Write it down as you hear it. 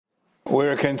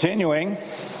We're continuing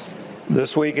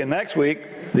this week and next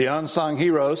week, the Unsung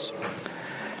Heroes.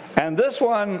 And this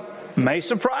one may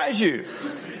surprise you.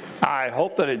 I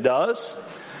hope that it does,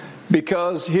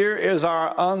 because here is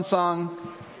our unsung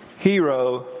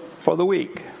hero for the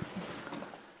week.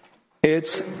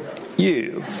 It's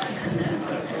you.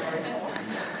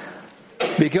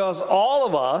 Because all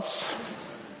of us,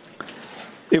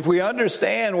 if we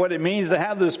understand what it means to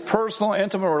have this personal,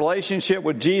 intimate relationship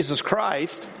with Jesus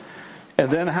Christ, and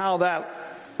then how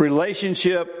that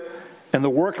relationship and the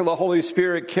work of the Holy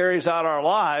Spirit carries out our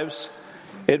lives,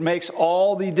 it makes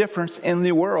all the difference in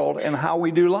the world in how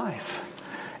we do life.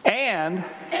 And,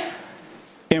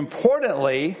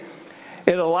 importantly,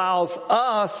 it allows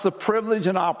us the privilege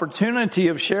and opportunity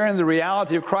of sharing the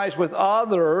reality of Christ with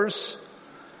others,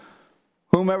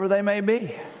 whomever they may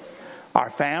be.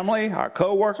 Our family, our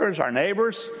co-workers, our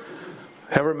neighbors,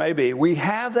 whoever it may be. We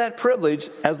have that privilege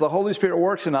as the Holy Spirit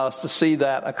works in us to see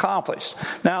that accomplished.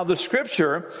 Now, the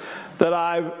scripture that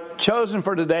I've chosen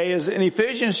for today is in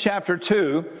Ephesians chapter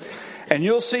 2, and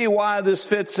you'll see why this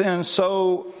fits in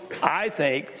so, I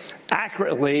think,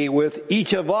 accurately with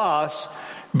each of us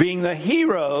being the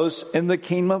heroes in the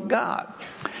kingdom of God.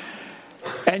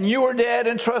 And you were dead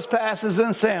in trespasses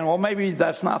and sin. Well, maybe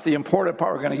that's not the important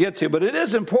part we're going to get to, but it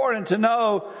is important to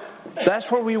know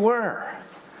that's where we were.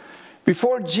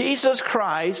 Before Jesus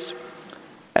Christ,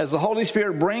 as the Holy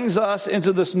Spirit brings us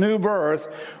into this new birth,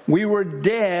 we were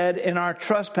dead in our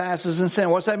trespasses and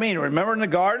sin. What's that mean? Remember in the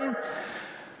garden?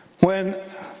 When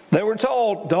they were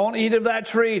told, don't eat of that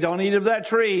tree, don't eat of that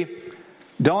tree,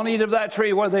 don't eat of that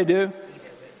tree, what did they do?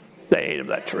 They ate of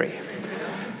that tree.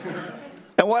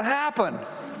 And what happened?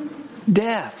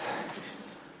 Death.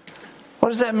 What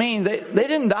does that mean? They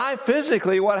didn't die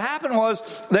physically. What happened was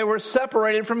they were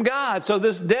separated from God. So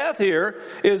this death here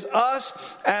is us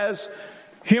as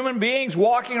human beings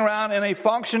walking around in a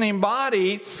functioning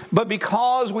body, but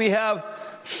because we have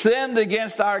sinned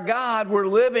against our God, we're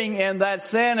living in that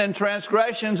sin and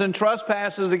transgressions and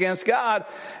trespasses against God.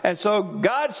 And so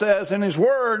God says in His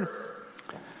Word,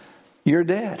 you're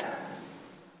dead.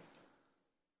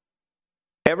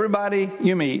 Everybody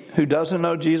you meet who doesn't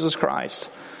know Jesus Christ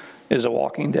is a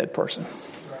walking dead person.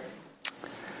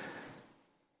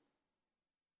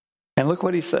 And look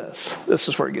what He says. This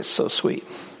is where it gets so sweet.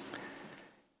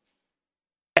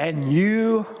 And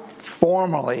you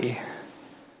formerly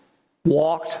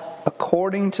walked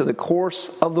according to the course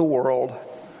of the world,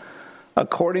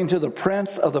 according to the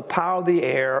prince of the power of the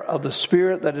air, of the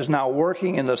spirit that is now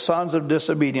working in the sons of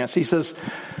disobedience. He says,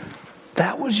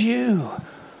 that was you,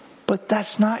 but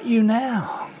that's not you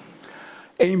now.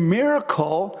 A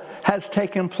miracle has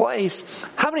taken place.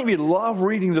 How many of you love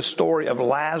reading the story of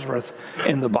Lazarus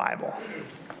in the Bible?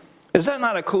 Is that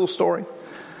not a cool story?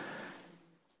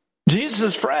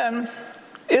 Jesus' friend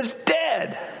is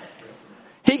dead.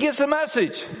 He gets a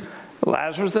message.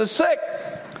 Lazarus is sick.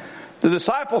 The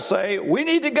disciples say, we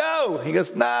need to go. He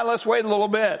goes, nah, let's wait a little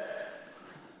bit.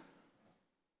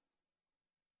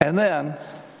 And then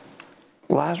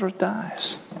Lazarus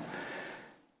dies.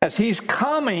 As he's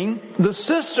coming, the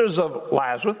sisters of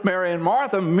Lazarus, Mary and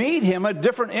Martha, meet him at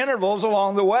different intervals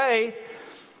along the way.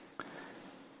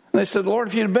 And they said, Lord,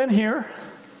 if you'd have been here,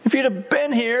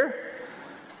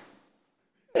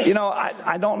 you know,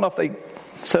 I don't know if they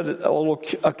said it a little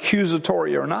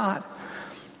accusatory or not,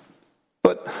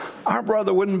 but our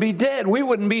brother wouldn't be dead. We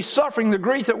wouldn't be suffering the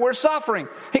grief that we're suffering.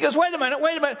 He goes, wait a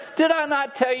minute. Did I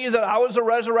not tell you that I was the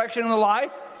resurrection and the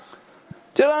life?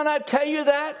 Did I not tell you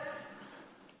that?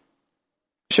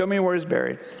 Show me where he's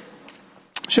buried.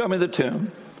 Show me the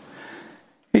tomb.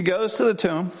 He goes to the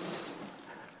tomb.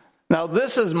 Now,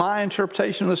 this is my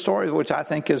interpretation of the story, which I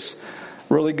think is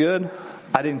really good.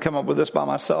 I didn't come up with this by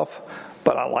myself,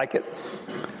 but I like it.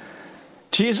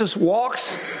 Jesus walks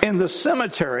in the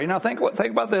cemetery. Now, think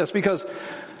about this, because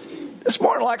it's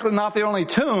more than likely not the only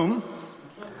tomb.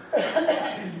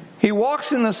 He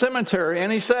walks in the cemetery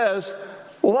and he says,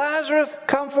 Lazarus,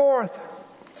 come forth.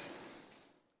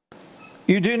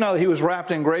 You do know that he was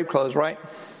wrapped in grave clothes, right?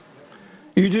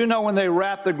 You do know when they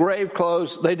wrapped the grave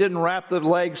clothes, they didn't wrap the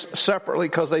legs separately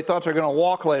because they thought they were going to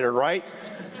walk later, right?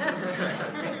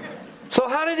 So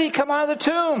how did he come out of the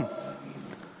tomb?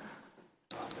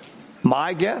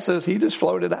 My guess is he just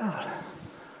floated out.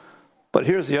 But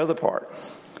here's the other part.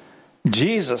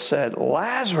 Jesus said,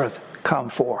 Lazarus, come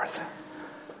forth.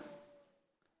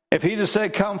 If he just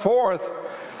said, come forth,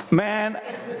 man,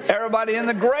 everybody in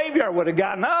the graveyard would have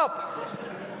gotten up.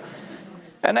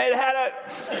 And they'd had it,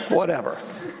 whatever.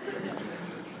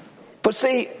 But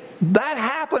see, that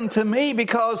happened to me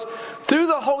because through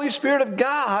the Holy Spirit of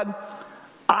God,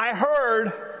 I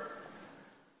heard,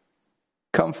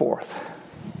 come forth.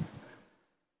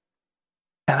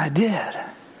 And I did.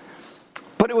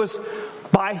 But it was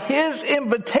by His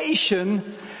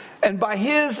invitation and by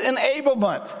His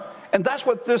enablement. And that's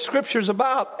what this scripture is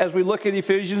about as we look at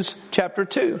Ephesians chapter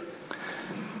 2.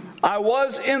 I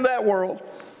was in that world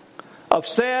of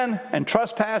sin and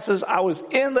trespasses. I was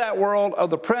in that world of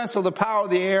the prince of the power of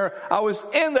the air. I was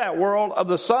in that world of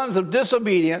the sons of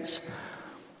disobedience.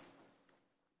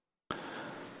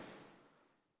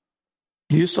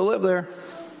 You used to live there.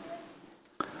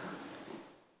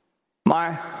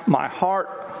 My heart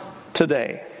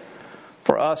today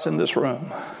for us in this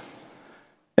room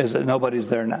is that nobody's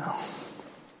there now.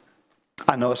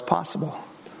 I know it's possible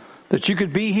that you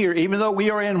could be here, even though we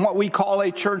are in what we call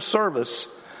a church service.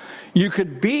 You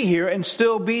could be here and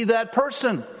still be that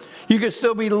person. You could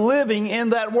still be living in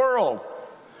that world.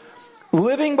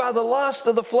 Living by the lust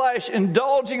of the flesh,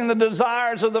 indulging in the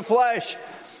desires of the flesh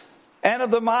and of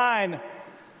the mind.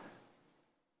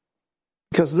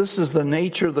 Because this is the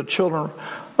nature of the children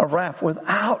of wrath.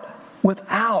 Without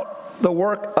the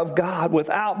work of God,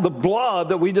 without the blood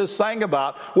that we just sang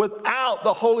about, without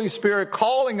the Holy Spirit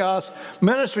calling us,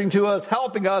 ministering to us,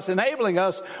 helping us, enabling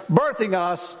us, birthing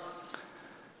us,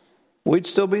 we'd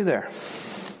still be there.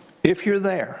 If you're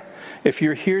there, if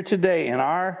you're here today in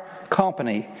our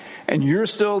company and you're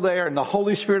still there and the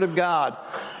Holy Spirit of God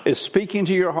is speaking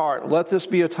to your heart, let this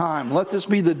be a time, let this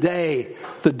be the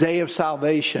day of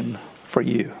salvation for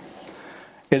you.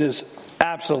 It is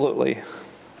absolutely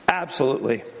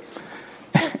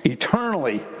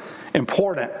eternally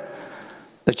important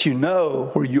that you know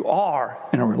where you are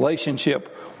in a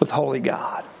relationship with Holy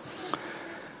God.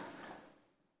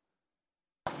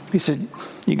 He said,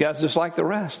 you guys just like the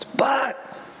rest. But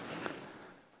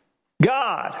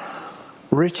God,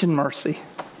 rich in mercy.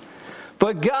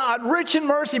 But God, rich in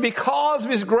mercy because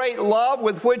of His great love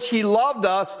with which He loved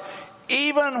us,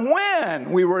 even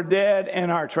when we were dead in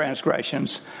our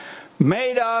transgressions,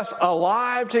 made us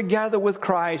alive together with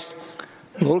Christ.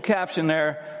 A little caption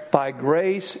there. By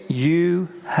grace you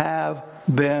have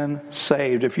been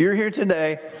saved. If you're here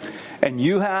today and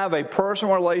you have a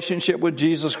personal relationship with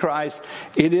Jesus Christ,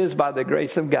 it is by the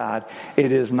grace of God.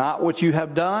 It is not what you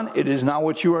have done. It is not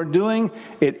what you are doing.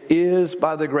 It is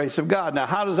by the grace of God. Now,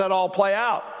 how does that all play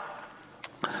out?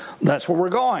 That's where we're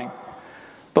going.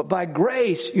 But by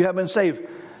grace you have been saved.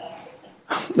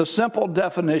 The simple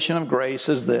definition of grace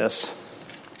is this: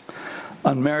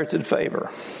 unmerited favor.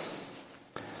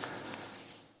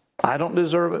 I don't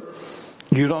deserve it.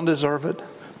 You don't deserve it.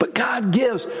 But God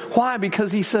gives. Why?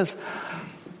 Because He says,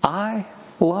 I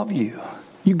love you.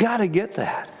 You got to get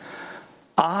that.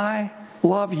 I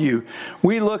love you.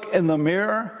 We look in the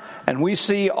mirror and we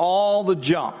see all the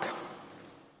junk.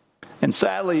 And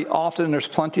sadly, often there's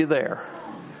plenty there.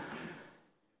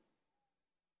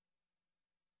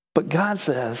 But God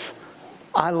says,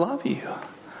 I love you.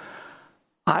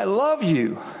 I love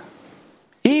you.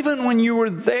 Even when you were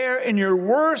there in your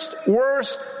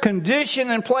worst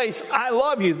condition and place, I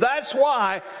love you. That's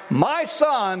why my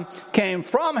Son came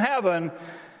from heaven,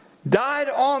 died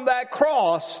on that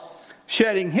cross,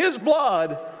 shedding His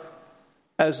blood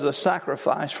as the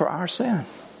sacrifice for our sin.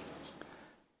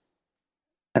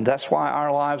 And that's why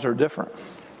our lives are different.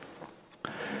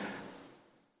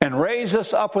 And raised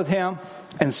us up with Him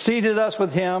and seated us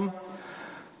with Him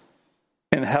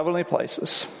in heavenly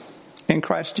places in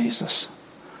Christ Jesus.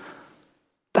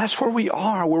 That's where we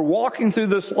are. We're walking through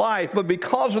this life, but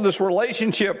because of this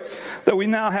relationship that we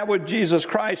now have with Jesus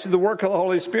Christ through the work of the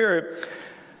Holy Spirit,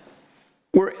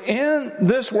 we're in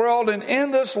this world and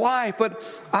in this life, but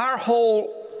our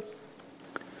whole,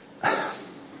 I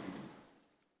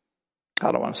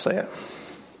don't want to say it,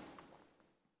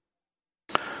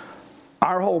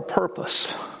 our whole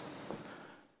purpose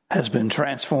has been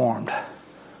transformed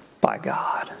by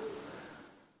God.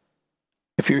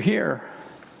 If you're here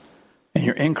and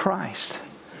you're in Christ,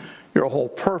 your whole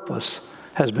purpose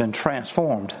has been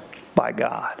transformed by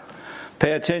God.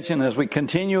 Pay attention as we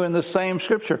continue in the same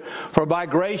scripture. For by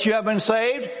grace you have been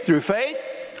saved through faith.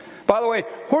 By the way,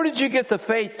 where did you get the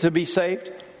faith to be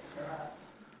saved?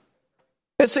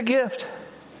 It's a gift.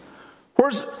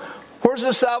 Where's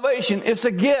the salvation? It's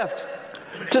a gift.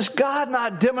 Does God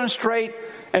not demonstrate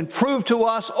and prove to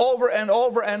us over and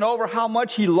over and over how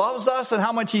much He loves us and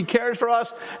how much He cares for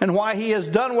us and why He has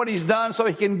done what He's done so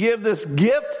He can give this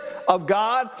gift of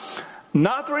God,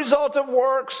 not the result of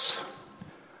works,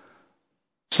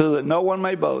 so that no one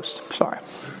may boast. Sorry.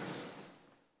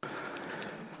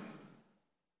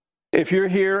 If you're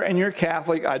here and you're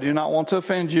Catholic, I do not want to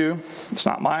offend you. It's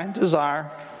not my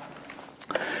desire.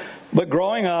 But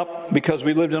growing up, because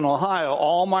we lived in Ohio,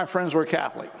 all my friends were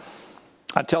Catholic.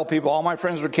 I tell people, all my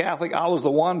friends are Catholic. I was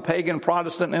the one pagan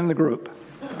Protestant in the group.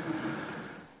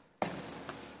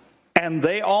 And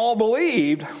they all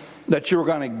believed that you were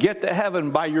going to get to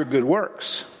heaven by your good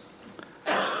works,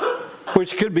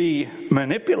 which could be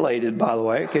manipulated, by the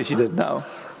way, in case you didn't know.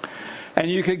 And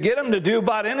you could get them to do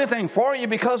about anything for you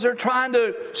because they're trying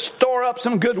to store up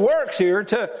some good works here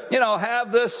to,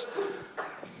 have this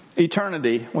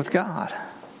eternity with God.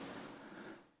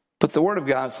 But the Word of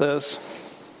God says,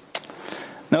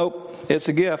 nope, it's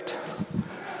a gift.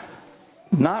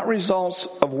 Not results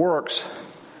of works,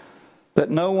 that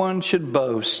no one should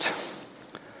boast.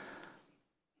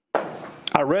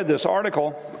 I read this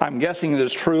article. I'm guessing it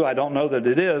is true. I don't know that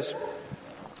it is.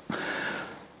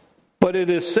 But it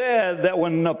is said that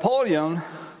when Napoleon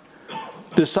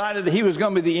decided that he was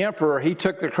going to be the emperor, he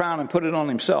took the crown and put it on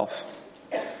himself.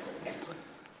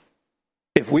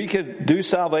 If we could do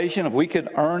salvation, if we could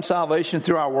earn salvation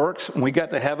through our works, when we got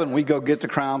to heaven, we go get the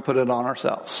crown, put it on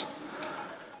ourselves.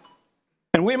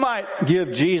 And we might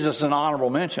give Jesus an honorable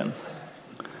mention,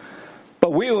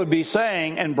 but we would be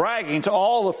saying and bragging to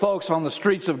all the folks on the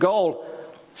streets of gold,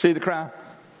 see the crown?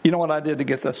 You know what I did to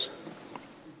get this?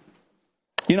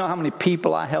 You know how many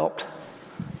people I helped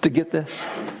to get this?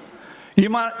 You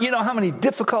know how many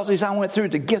difficulties I went through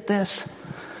to get this?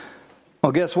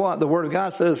 Well, guess what? The Word of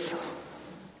God says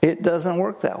it doesn't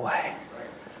work that way.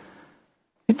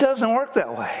 It doesn't work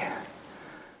that way.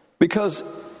 Because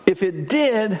if it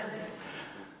did,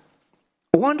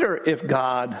 I wonder if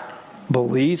God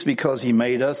believes because He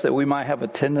made us that we might have a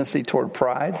tendency toward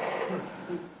pride.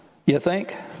 You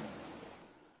think?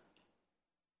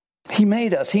 He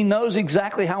made us. He knows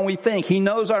exactly how we think. He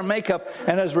knows our makeup.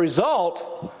 And as a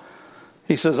result,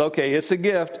 He says, okay, it's a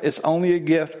gift. It's only a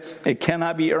gift. It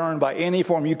cannot be earned by any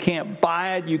form. You can't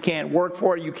buy it. You can't work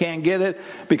for it. You can't get it.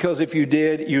 Because if you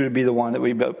did, you would be the one that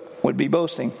would be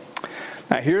boasting.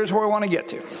 Now, here's where I want to get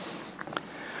to.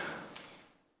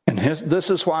 And this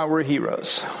is why we're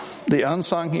heroes. The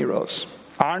unsung heroes.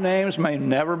 Our names may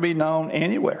never be known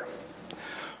anywhere.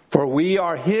 For we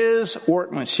are His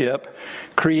workmanship,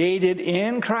 created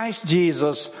in Christ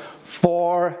Jesus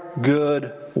for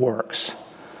good works.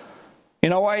 You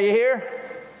know why you're here?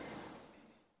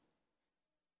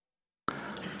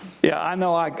 Yeah, I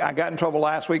know I got in trouble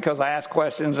last week because I asked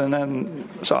questions, and then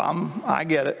so I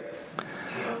get it.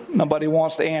 Nobody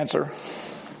wants to answer.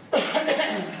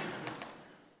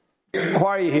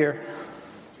 Why are you here?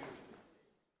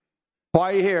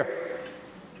 Why are you here?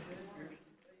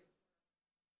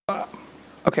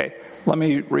 Okay, let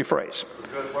me rephrase.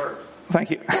 Good works.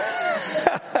 Thank you.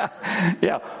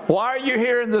 Yeah. Why are you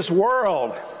here in this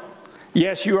world?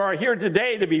 Yes, you are here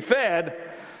today to be fed.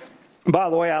 By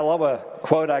the way, I love a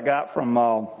quote I got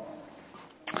from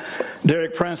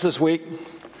Derek Prince this week.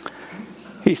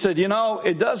 He said,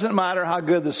 it doesn't matter how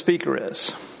good the speaker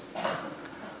is.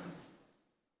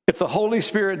 If the Holy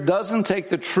Spirit doesn't take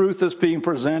the truth that's being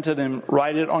presented and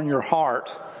write it on your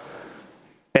heart,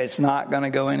 it's not going to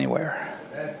go anywhere.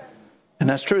 And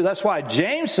that's true. That's why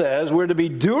James says we're to be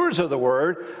doers of the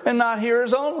word and not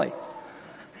hearers only.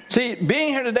 See,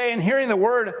 being here today and hearing the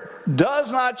word does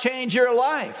not change your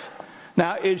life.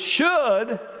 Now, it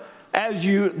should, as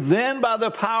you then, by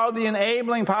the power of the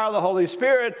enabling power of the Holy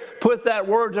Spirit, put that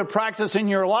word to practice in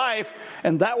your life,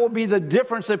 and that will be the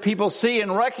difference that people see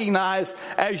and recognize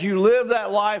as you live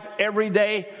that life every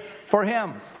day for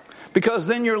Him. Because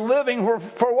then you're living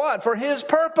for what? For His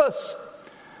purpose.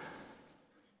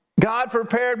 God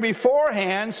prepared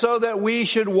beforehand so that we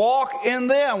should walk in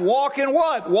them. Walk in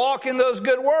what? Walk in those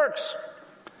good works.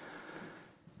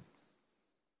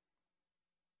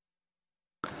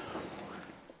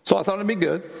 So I thought it'd be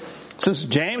good, since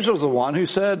James was the one who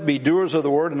said, be doers of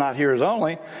the word and not hearers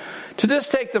only, to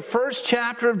just take the first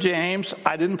chapter of James.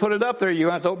 I didn't put it up there. You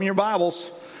have to open your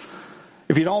Bibles.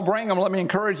 If you don't bring them, let me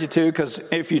encourage you to, because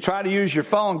if you try to use your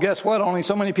phone, guess what? Only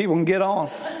so many people can get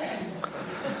on.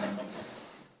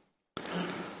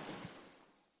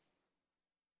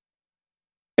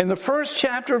 In the first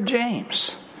chapter of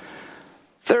James,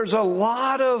 there's a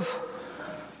lot of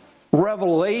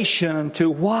revelation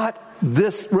to what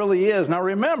this really is. Now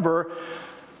remember,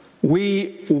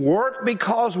 we work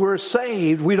because we're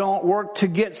saved. We don't work to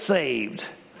get saved.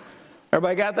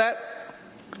 Everybody got that?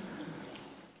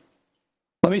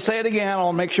 Let me say it again.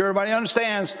 I'll make sure everybody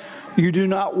understands. You do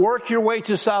not work your way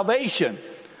to salvation.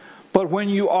 But when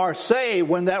you are saved,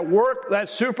 when that work, that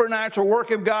supernatural work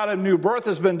of God, a new birth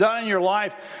has been done in your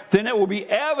life, then it will be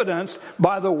evidenced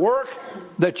by the work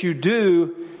that you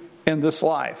do in this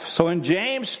life. So in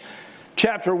James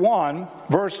chapter 1,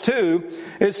 verse 2,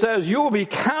 it says, you will be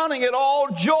counting it all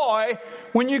joy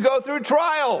when you go through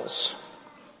trials.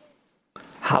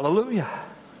 Hallelujah.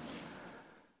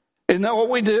 Isn't that what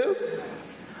we do?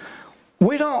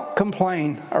 We don't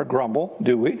complain or grumble,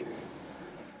 do we?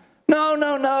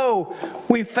 No.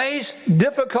 We face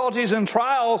difficulties and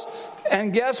trials,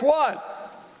 and guess what?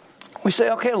 We say,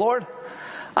 okay, Lord,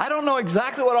 I don't know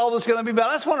exactly what all this is going to be, but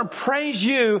I just want to praise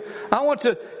you. I want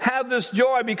to have this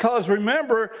joy because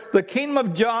remember, the kingdom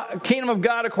of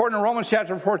God, according to Romans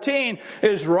chapter 14,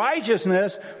 is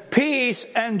righteousness, peace,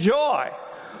 and joy.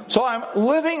 So I'm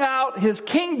living out His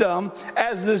kingdom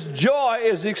as this joy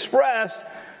is expressed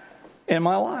in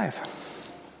my life.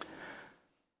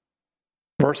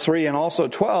 Verse 3 and also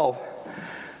 12,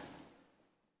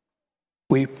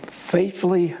 we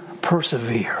faithfully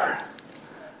persevere.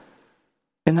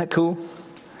 Isn't that cool?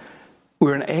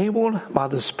 We're enabled by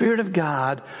the Spirit of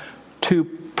God to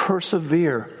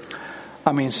persevere.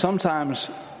 I mean, sometimes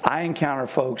I encounter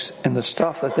folks in the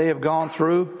stuff that they have gone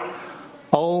through.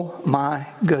 Oh my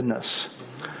goodness.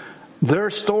 Their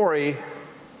story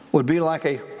would be like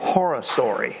a horror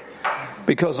story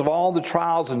because of all the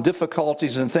trials and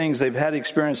difficulties and things they've had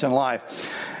experience in life.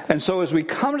 And so as we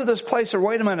come to this place of,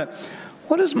 wait a minute,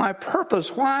 what is my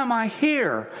purpose? Why am I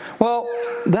here? Well,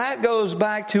 that goes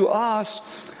back to us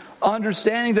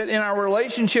understanding that in our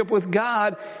relationship with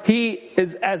God, He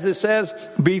is, as it says,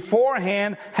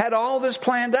 beforehand had all this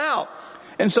planned out.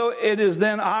 And so it is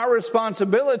then our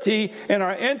responsibility in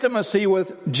our intimacy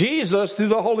with Jesus through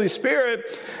the Holy Spirit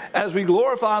as we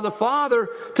glorify the Father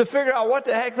to figure out what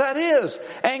the heck that is.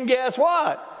 And guess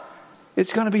what?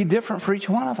 It's going to be different for each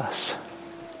one of us.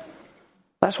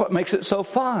 That's what makes it so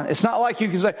fun. It's not like you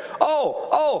can say,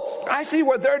 oh, I see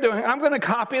what they're doing. I'm going to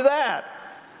copy that.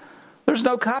 There's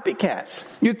no copycats.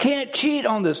 You can't cheat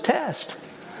on this test.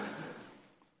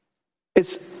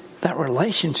 It's that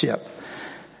relationship.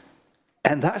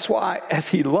 And that's why, as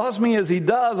He loves me as He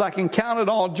does, I can count it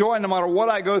all joy no matter what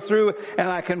I go through, and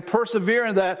I can persevere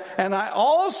in that. And I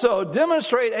also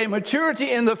demonstrate a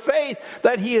maturity in the faith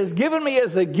that He has given me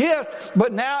as a gift,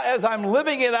 but now as I'm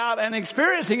living it out and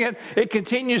experiencing it, it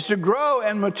continues to grow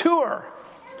and mature.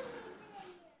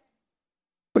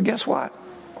 But guess what?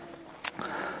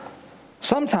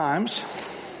 Sometimes,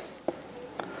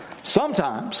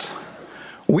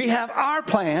 we have our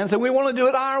plans and we want to do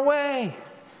it our way.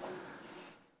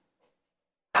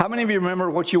 How many of you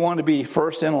remember what you want to be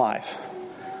first in life?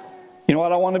 You know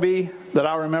what I want to be that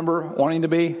I remember wanting to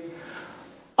be?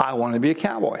 I want to be a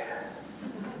cowboy.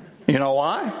 You know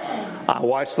why? I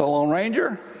watched The Lone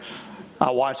Ranger.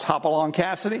 I watched Hopalong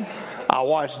Cassidy. I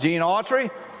watched Gene Autry.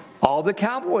 All the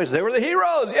cowboys. They were the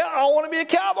heroes. Yeah, I want to be a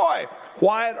cowboy.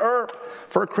 Wyatt Earp.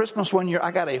 For Christmas one year,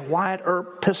 I got a Wyatt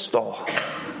Earp pistol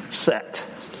set.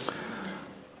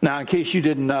 Now, in case you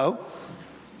didn't know,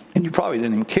 and you probably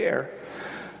didn't even care,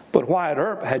 but Wyatt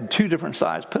Earp had two different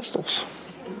size pistols.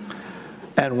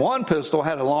 And one pistol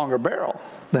had a longer barrel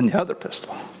than the other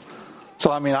pistol.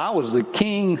 So, I mean, I was the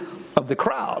king of the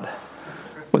crowd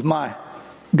with my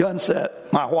gun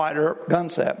set, my Wyatt Earp gun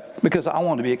set, because I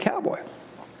wanted to be a cowboy.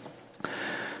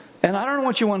 And I don't know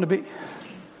what you want to be,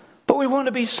 but we want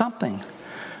to be something.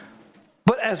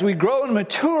 But as we grow and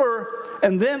mature,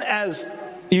 and then as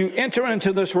you enter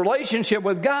into this relationship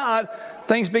with God,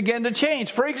 things begin to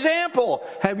change. For example,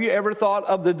 have you ever thought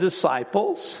of the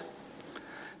disciples?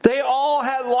 They all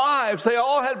had lives. They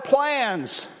all had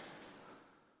plans.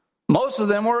 Most of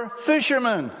them were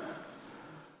fishermen.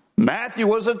 Matthew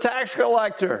was a tax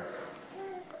collector.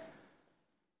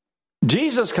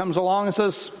 Jesus comes along and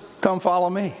says, come follow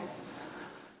me.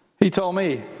 He told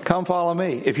me, come follow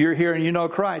me. If you're here and you know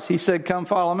Christ, He said, come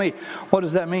follow me. What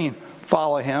does that mean?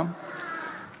 Follow Him.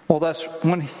 Well, that's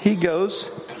when He goes,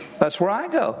 that's where I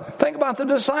go. Think about the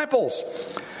disciples.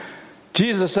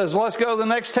 Jesus says, let's go to the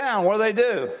next town. What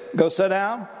do? Go sit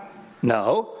down?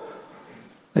 No.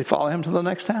 They follow Him to the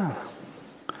next town.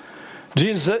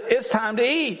 Jesus said, it's time to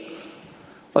eat.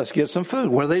 Let's get some food.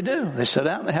 What do? They sit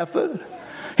down and they have food.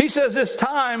 He says it's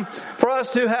time for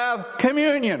us to have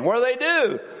communion. What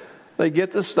do? They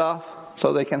get the stuff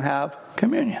so they can have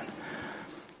communion.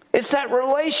 It's that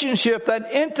relationship,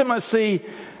 that intimacy,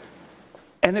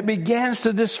 and it begins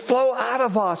to just flow out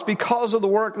of us because of the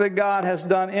work that God has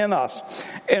done in us.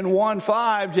 In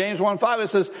James 1:5, it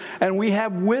says, and we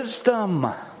have wisdom,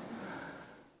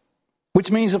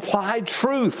 which means applied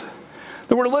truth.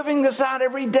 That we're living this out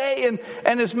every day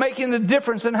and it's making the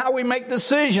difference in how we make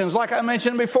decisions. Like I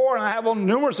mentioned before, and I have on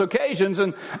numerous occasions,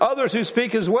 and others who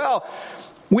speak as well.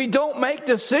 We don't make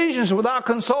decisions without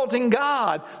consulting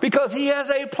God because He has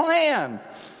a plan.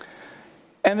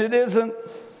 And it isn't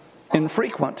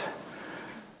infrequent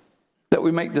that that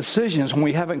we make decisions when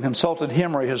we haven't consulted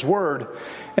Him or His Word,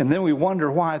 and then we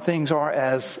wonder why things are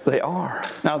as they are.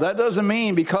 Now, that doesn't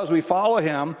mean because we follow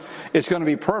Him, it's going to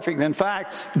be perfect. In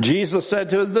fact, Jesus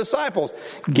said to His disciples,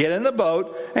 get in the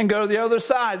boat and go to the other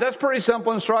side. That's pretty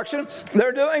simple instruction.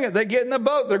 They're doing it. They get in the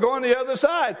boat. They're going to the other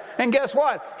side. And guess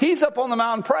what? He's up on the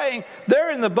mountain praying.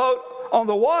 They're in the boat on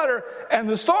the water, and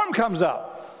the storm comes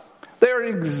up. They're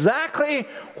exactly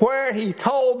where He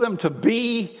told them to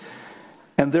be,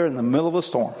 and they're in the middle of a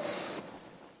storm.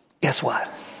 Guess what?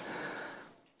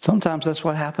 Sometimes that's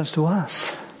what happens to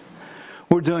us.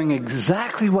 We're doing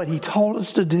exactly what He told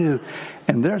us to do,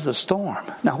 and there's a storm.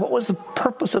 Now, what was the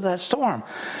purpose of that storm?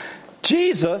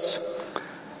 Jesus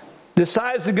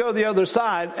decides to go the other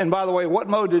side, and by the way, what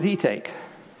mode did He take?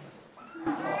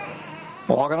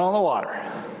 Walking on the water.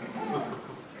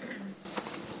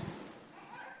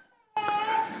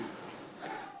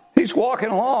 He's walking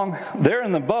along. They're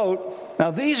in the boat. Now,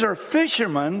 these are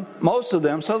fishermen, most of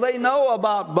them, so they know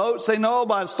about boats. They know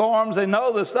about storms. They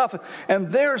know this stuff.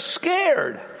 And they're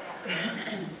scared.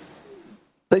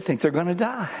 They think they're going to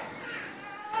die.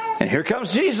 And here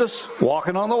comes Jesus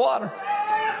walking on the water.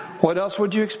 What else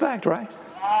would you expect, right?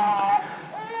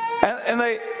 And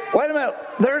they, wait a minute,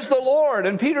 there's the Lord.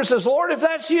 And Peter says, Lord, if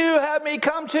that's you, have me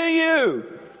come to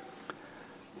you.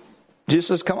 Jesus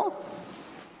says, come on.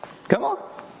 Come on.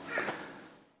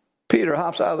 Peter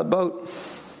hops out of the boat.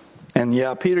 And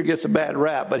yeah, Peter gets a bad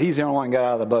rap, but he's the only one who got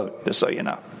out of the boat, just so you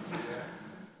know.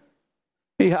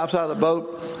 He hops out of the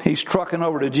boat. He's trucking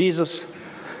over to Jesus.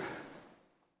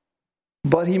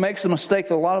 But he makes the mistake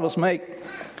that a lot of us make.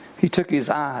 He took his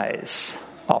eyes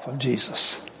off of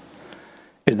Jesus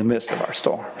in the midst of our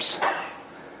storms.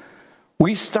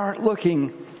 We start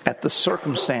looking at the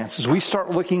circumstances. We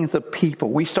start looking at the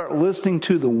people. We start listening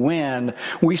to the wind.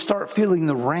 We start feeling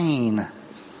the rain.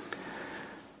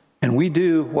 And we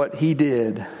do what he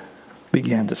did,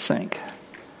 begin to sink.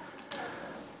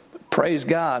 But praise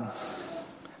God,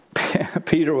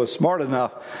 Peter was smart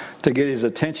enough to get his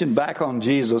attention back on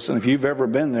Jesus. And if you've ever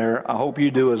been there, I hope you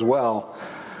do as well.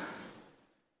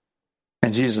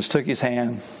 And Jesus took his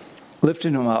hand,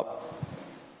 lifted him up,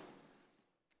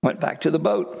 went back to the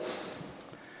boat.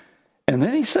 And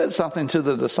then he said something to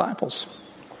the disciples.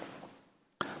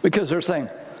 Because they're saying,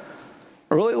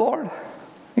 really, Lord?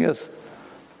 He goes,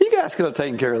 you guys could have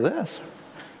taken care of this.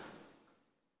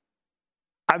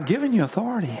 I've given you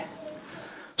authority.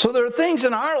 So there are things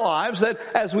in our lives that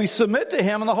as we submit to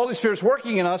Him and the Holy Spirit's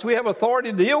working in us, we have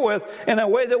authority to deal with in a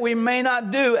way that we may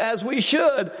not do as we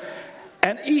should.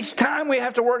 And each time we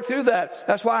have to work through that.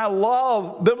 That's why I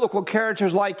love biblical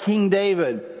characters like King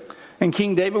David. And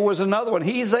King David was another one.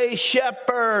 He's a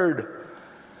shepherd.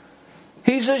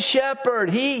 He's a shepherd.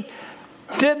 He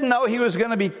didn't know he was going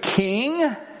to be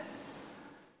king.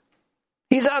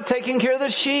 He's out taking care of the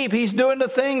sheep. He's doing the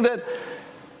thing that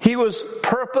he was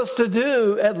purposed to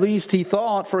do, at least he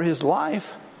thought, for his life.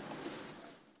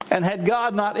 And had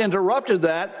God not interrupted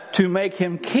that to make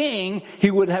him king,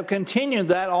 he would have continued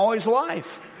that all his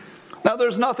life. Now,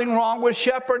 there's nothing wrong with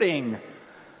shepherding,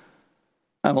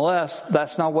 unless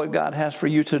that's not what God has for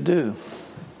you to do.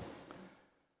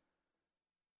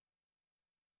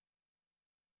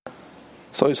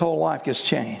 So his whole life gets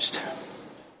changed.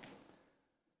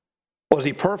 Was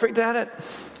he perfect at it?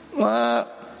 Well,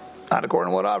 not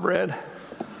according to what I've read.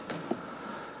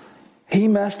 He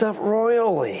messed up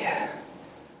royally.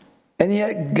 And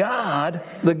yet God,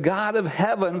 the God of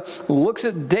heaven, looks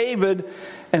at David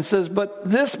and says, but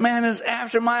this man is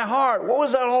after my heart. What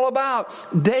was that all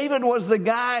about? David was the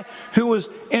guy who was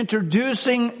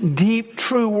introducing deep,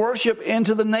 true worship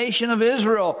into the nation of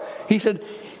Israel. He said,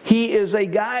 he is a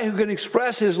guy who can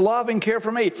express his love and care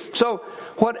for me. So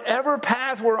whatever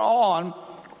path we're on,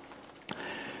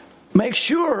 make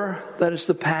sure that it's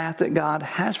the path that God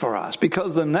has for us.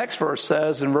 Because the next verse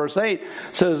says, in verse 8,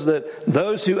 says that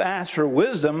those who ask for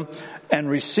wisdom and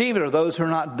receive it are those who are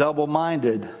not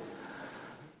double-minded.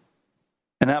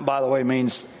 And that, by the way,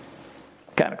 means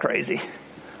kind of crazy.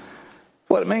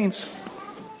 What it means.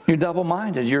 You're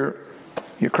double-minded. You're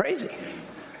crazy.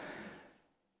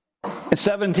 In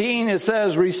 17, it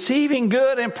says, receiving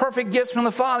good and perfect gifts from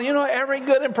the Father. You know, every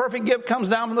good and perfect gift comes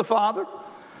down from the Father.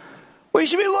 We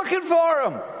should be looking for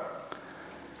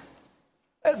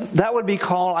them. That would be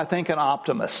called, I think, an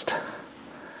optimist.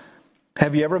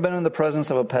 Have you ever been in the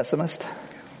presence of a pessimist?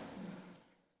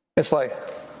 It's like,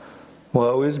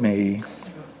 woe is me.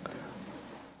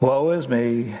 Woe is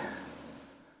me.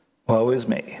 Woe is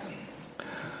me.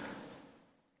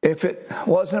 If it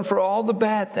wasn't for all the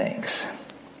bad things,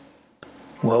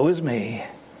 woe is me.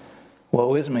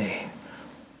 Woe is me.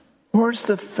 Where's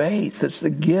the faith that's the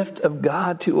gift of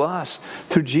God to us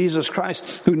through Jesus Christ,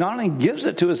 who not only gives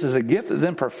it to us as a gift, but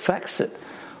then perfects it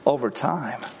over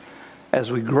time as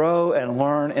we grow and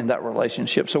learn in that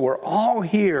relationship. So we're all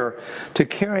here to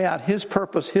carry out His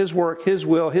purpose, His work, His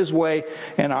will, His way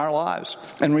in our lives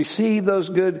and receive those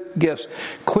good gifts.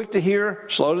 Quick to hear,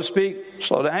 slow to speak,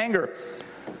 slow to anger.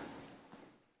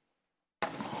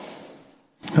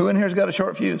 Who in here's got a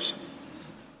short fuse?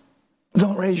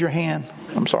 Don't raise your hand.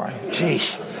 I'm sorry.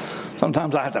 Jeez.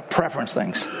 Sometimes I have to preference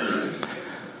things.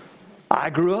 I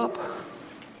grew up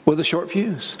with a short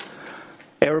fuse.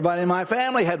 Everybody in my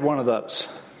family had one of those.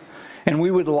 And we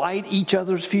would light each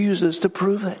other's fuses to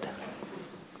prove it.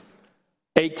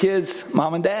 8 kids,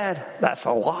 mom and dad, that's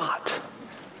a lot.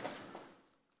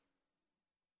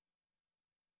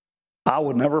 I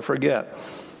would never forget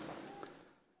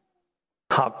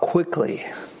how quickly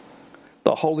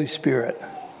the Holy Spirit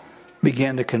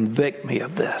began to convict me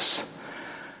of this.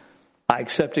 I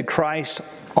accepted Christ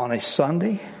on a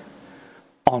Sunday.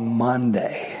 On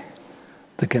Monday,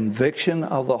 the conviction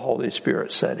of the Holy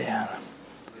Spirit set in.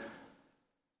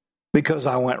 Because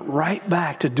I went right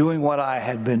back to doing what I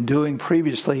had been doing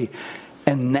previously.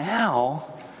 And now,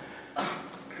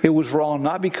 it was wrong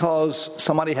not because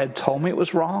somebody had told me it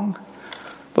was wrong,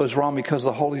 but it was wrong because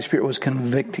the Holy Spirit was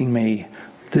convicting me.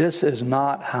 This is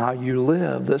not how you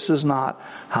live. This is not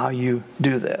how you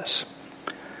do this.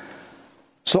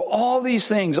 So all these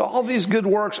things, all these good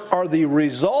works are the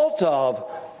result of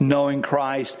knowing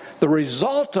Christ, the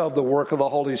result of the work of the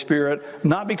Holy Spirit,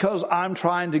 not because I'm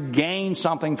trying to gain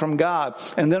something from God.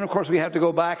 And then, of course, we have to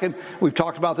go back and we've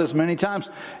talked about this many times.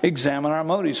 Examine our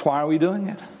motives. Why are we doing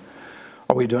it?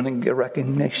 Are we doing it to get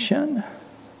recognition?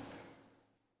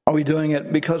 Are we doing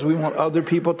it because we want other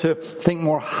people to think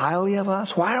more highly of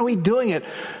us? Why are we doing it?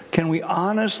 Can we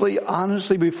honestly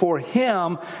before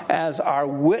Him as our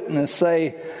witness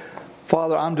say,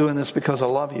 Father, I'm doing this because I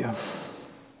love you.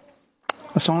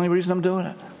 That's the only reason I'm doing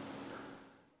it.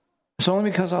 It's only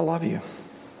because I love you.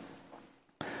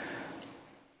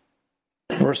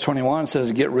 Verse 21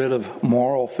 says, get rid of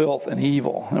moral filth and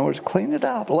evil. In other words, clean it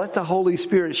up. Let the Holy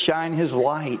Spirit shine His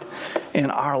light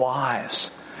in our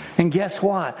lives. And guess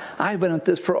what? I've been at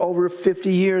this for over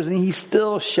 50 years and He's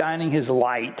still shining His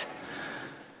light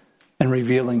and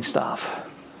revealing stuff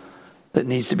that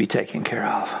needs to be taken care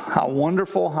of. How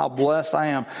wonderful, how blessed I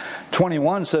am.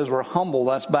 21 says we're humble.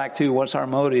 That's back to what's our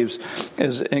motives.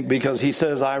 Is because He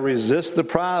says, I resist the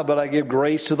proud, but I give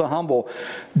grace to the humble.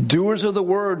 Doers of the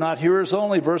word, not hearers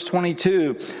only. Verse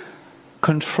 22,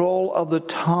 control of the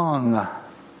tongue.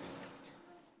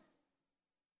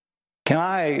 Can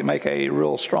I make a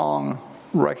real strong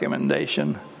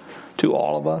recommendation to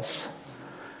all of us?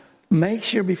 Make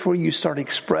sure before you start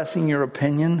expressing your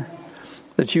opinion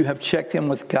that you have checked in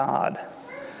with God.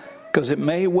 Because it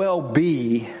may well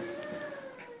be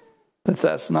that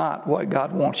that's not what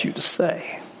God wants you to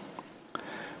say.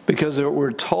 Because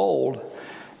we're told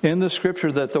in the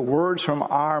Scripture that the words from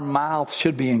our mouth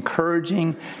should be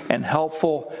encouraging and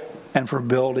helpful and for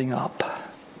building up.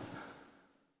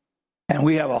 And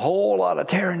we have a whole lot of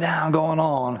tearing down going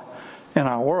on in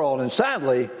our world. And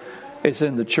sadly, it's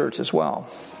in the church as well.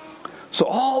 So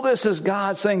all this is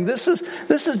God saying, this is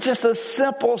just a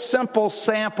simple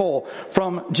sample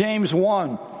from James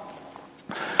 1.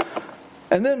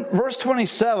 And then verse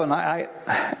 27, I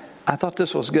thought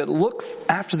this was good. Look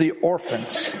after the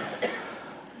orphans.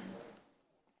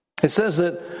 It says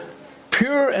that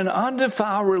pure and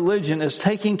undefiled religion is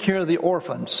taking care of the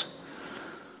orphans.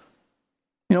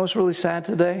 You know what's really sad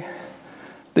today?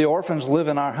 The orphans live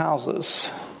in our houses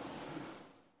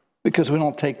because we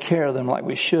don't take care of them like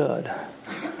we should.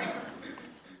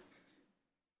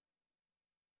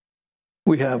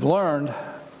 We have learned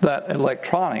that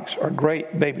electronics are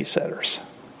great babysitters.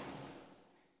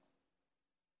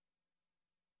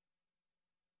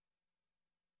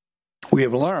 We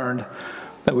have learned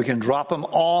that we can drop them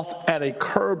off at a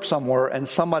curb somewhere and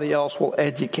somebody else will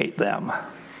educate them.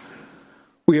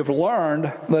 We have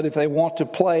learned that if they want to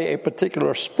play a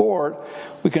particular sport,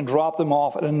 we can drop them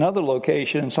off at another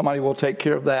location and somebody will take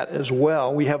care of that as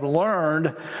well. We have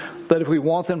learned that if we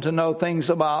want them to know things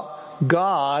about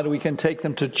God, we can take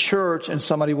them to church and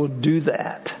somebody will do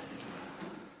that.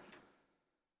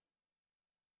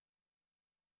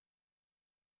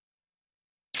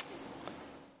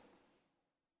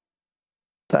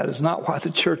 That is not why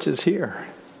the church is here.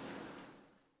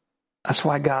 That's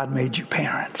why God made you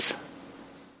parents.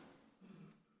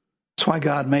 That's why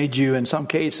God made you, in some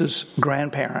cases,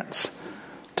 grandparents,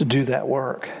 to do that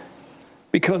work.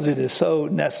 Because it is so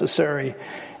necessary,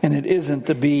 and it isn't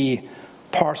to be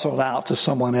parceled out to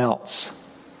someone else.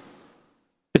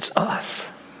 It's us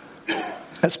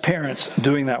as parents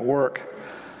doing that work.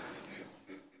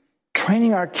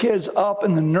 Training our kids up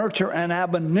in the nurture and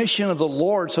admonition of the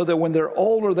Lord so that when they're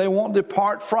older, they won't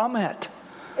depart from it.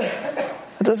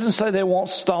 It doesn't say they won't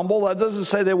stumble. That doesn't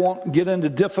say they won't get into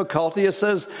difficulty. It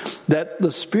says that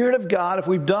the Spirit of God, if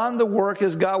we've done the work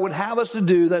as God would have us to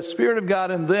do, that Spirit of God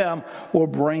in them will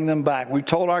bring them back. We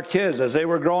told our kids as they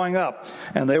were growing up,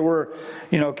 and they were,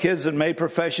 kids that made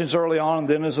professions early on, and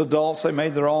then as adults they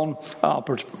made their own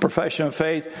profession of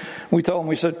faith. We told them,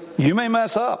 we said, you may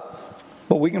mess up,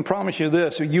 but we can promise you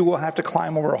this, you will have to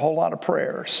climb over a whole lot of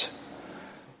prayers.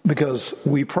 Because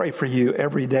we pray for you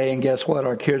every day, and guess what?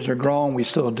 Our kids are grown, we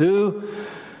still do,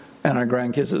 and our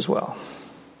grandkids as well.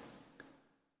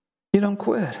 You don't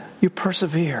quit. You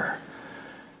persevere.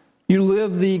 You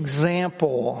live the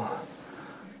example.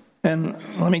 And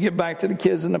let me get back to the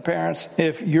kids and the parents.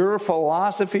 If your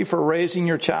philosophy for raising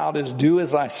your child is do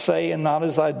as I say and not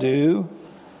as I do,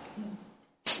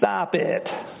 stop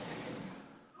it.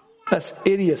 That's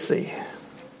idiocy.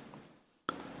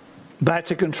 Back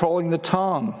to controlling the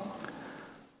tongue.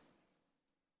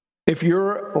 If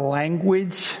your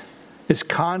language is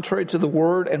contrary to the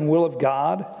word and will of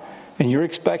God, and you're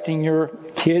expecting your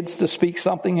kids to speak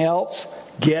something else,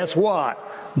 guess what?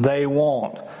 They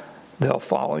won't. They'll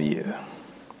follow you.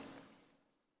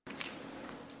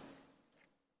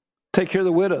 Take care of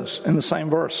the widows in the same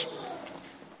verse.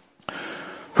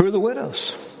 Who are the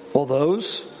widows? Well,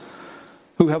 those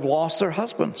who have lost their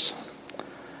husbands.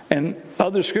 And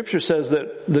other scripture says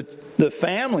that the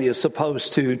family is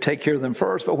supposed to take care of them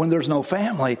first, but when there's no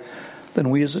family, then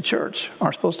we as a church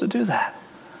aren't supposed to do that.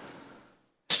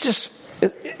 It's just,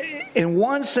 in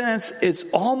one sense, it's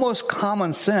almost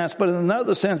common sense, but in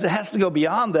another sense, it has to go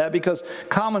beyond that because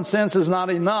common sense is not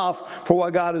enough for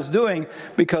what God is doing.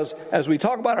 Because as we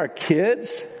talk about our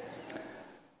kids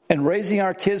and raising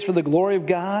our kids for the glory of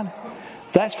God,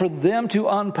 that's for them to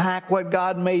unpack what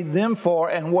God made them for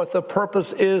and what the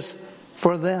purpose is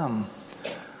for them.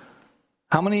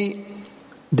 How many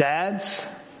dads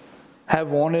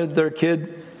have wanted their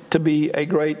kid to be a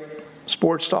great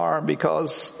sports star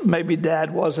because maybe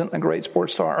dad wasn't a great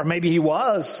sports star, or maybe he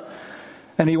was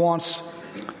and he wants,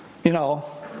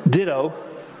 ditto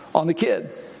on the kid?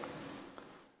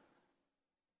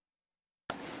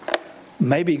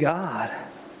 Maybe God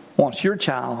wants your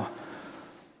child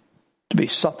to be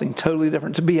something totally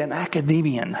different, to be an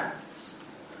academician.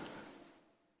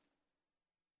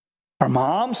 Or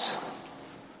moms,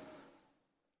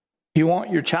 you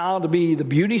want your child to be the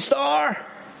beauty star?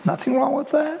 Nothing wrong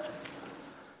with that.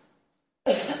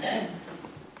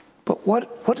 But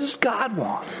what does God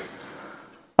want?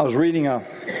 I was reading a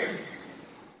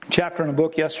chapter in a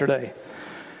book yesterday,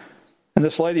 and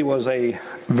this lady was a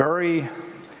very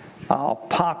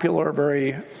popular,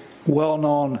 very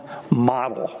well-known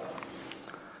model.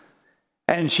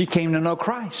 And she came to know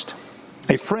Christ.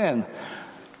 A friend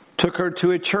took her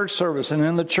to a church service, and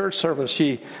in the church service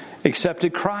she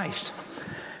accepted Christ.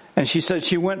 And she said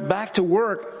she went back to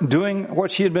work doing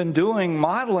what she had been doing,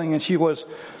 modeling, and she was,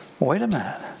 wait a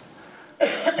minute,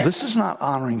 this is not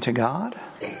honoring to God.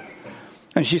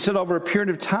 And she said over a period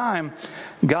of time,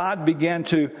 God began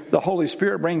to, the Holy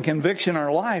Spirit bring conviction in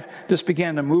her life, just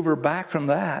began to move her back from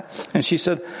that. And she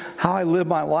said, how I live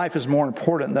my life is more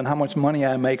important than how much money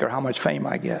I make or how much fame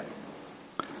I get.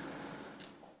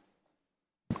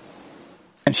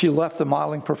 And she left the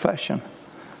modeling profession.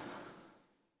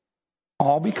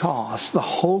 All because the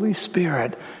Holy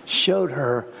Spirit showed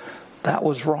her that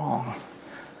was wrong.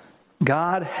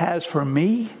 God has for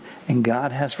me, and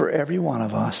God has for every one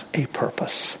of us, a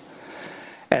purpose.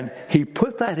 And He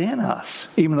put that in us,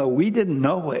 even though we didn't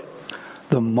know it,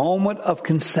 the moment of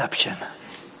conception.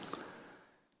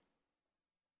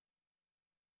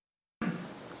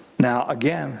 Now,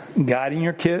 again, guiding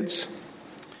your kids.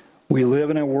 We live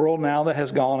in a world now that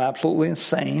has gone absolutely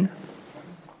insane.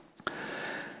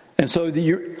 And so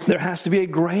there has to be a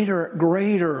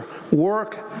greater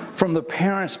work from the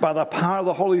parents by the power of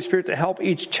the Holy Spirit to help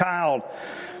each child.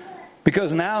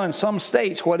 Because now in some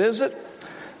states, what is it?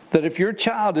 That if your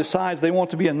child decides they want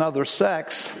to be another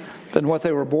sex than what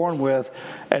they were born with,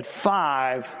 at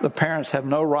 5, the parents have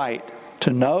no right to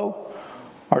know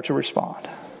or to respond.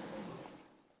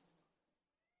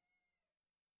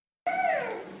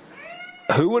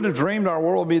 Who would have dreamed our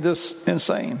world would be this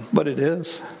insane? But it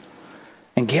is.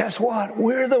 And guess what?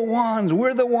 We're the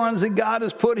ones that God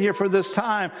has put here for this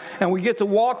time. And we get to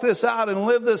walk this out and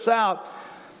live this out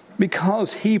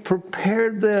because He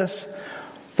prepared this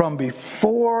from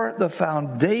before the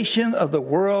foundation of the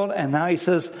world. And now He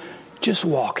says, just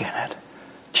walk in it.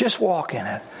 Just walk in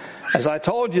it. As I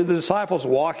told you, the disciples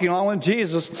walking along with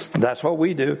Jesus, that's what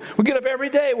we do. We get up every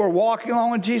day, we're walking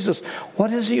along with Jesus.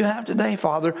 What is it you have today,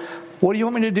 Father? What do you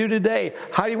want me to do today?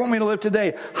 How do you want me to live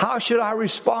today? How should I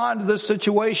respond to this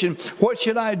situation? What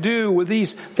should I do with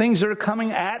these things that are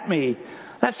coming at me?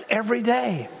 That's every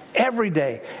day, every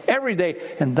day, every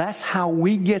day. And that's how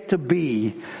we get to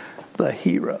be the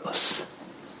heroes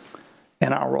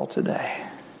in our world today.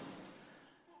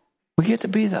 We get to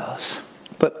be those.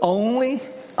 But only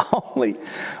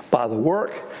by the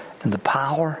work and the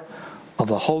power of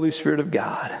the Holy Spirit of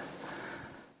God.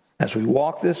 As we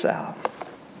walk this out,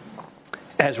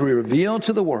 as we reveal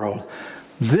to the world,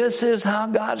 this is how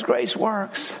God's grace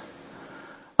works.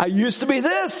 I used to be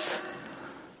this,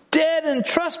 dead in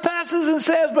trespasses and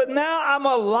sins, but now I'm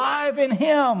alive in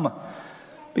Him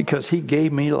because He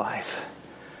gave me life.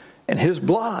 And His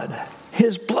blood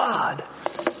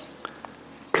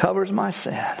covers my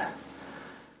sin.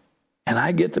 And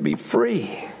I get to be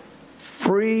free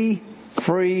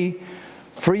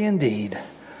indeed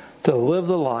to live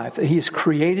the life that He has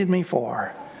created me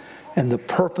for and the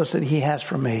purpose that He has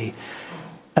for me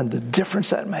and the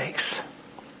difference that makes.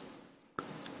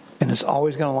 And it's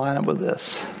always going to line up with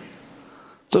this.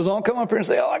 So don't come up here and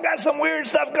say, I got some weird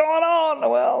stuff going on.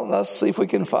 Well, let's see if we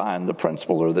can find the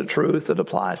principle or the truth that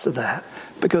applies to that.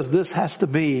 Because this has to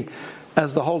be,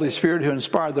 as the Holy Spirit who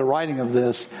inspired the writing of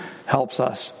this helps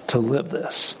us to live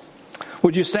this.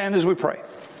 Would you stand as we pray?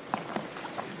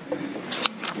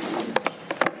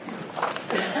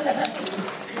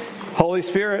 Holy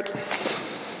Spirit,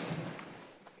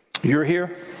 You're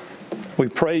here. We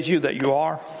praise You that You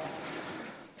are.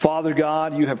 Father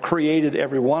God, You have created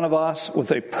every one of us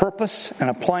with a purpose and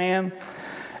a plan.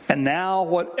 And now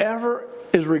whatever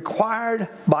is required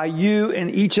by You in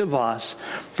each of us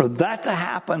for that to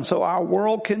happen so our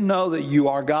world can know that You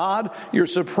are God, You're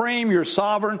supreme, You're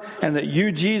sovereign, and that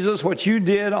You, Jesus, what You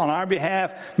did on our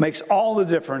behalf makes all the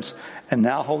difference. And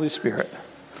now, Holy Spirit,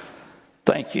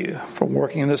 thank You for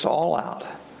working this all out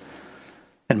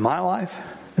in my life,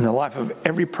 in the life of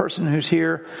every person who's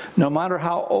here, no matter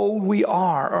how old we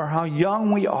are or how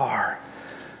young we are,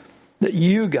 that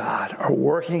You, God, are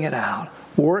working it out,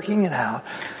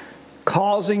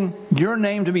 causing Your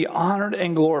name to be honored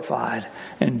and glorified,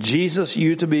 and Jesus,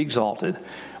 You to be exalted.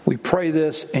 We pray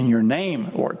this in Your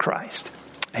name, Lord Christ.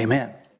 Amen.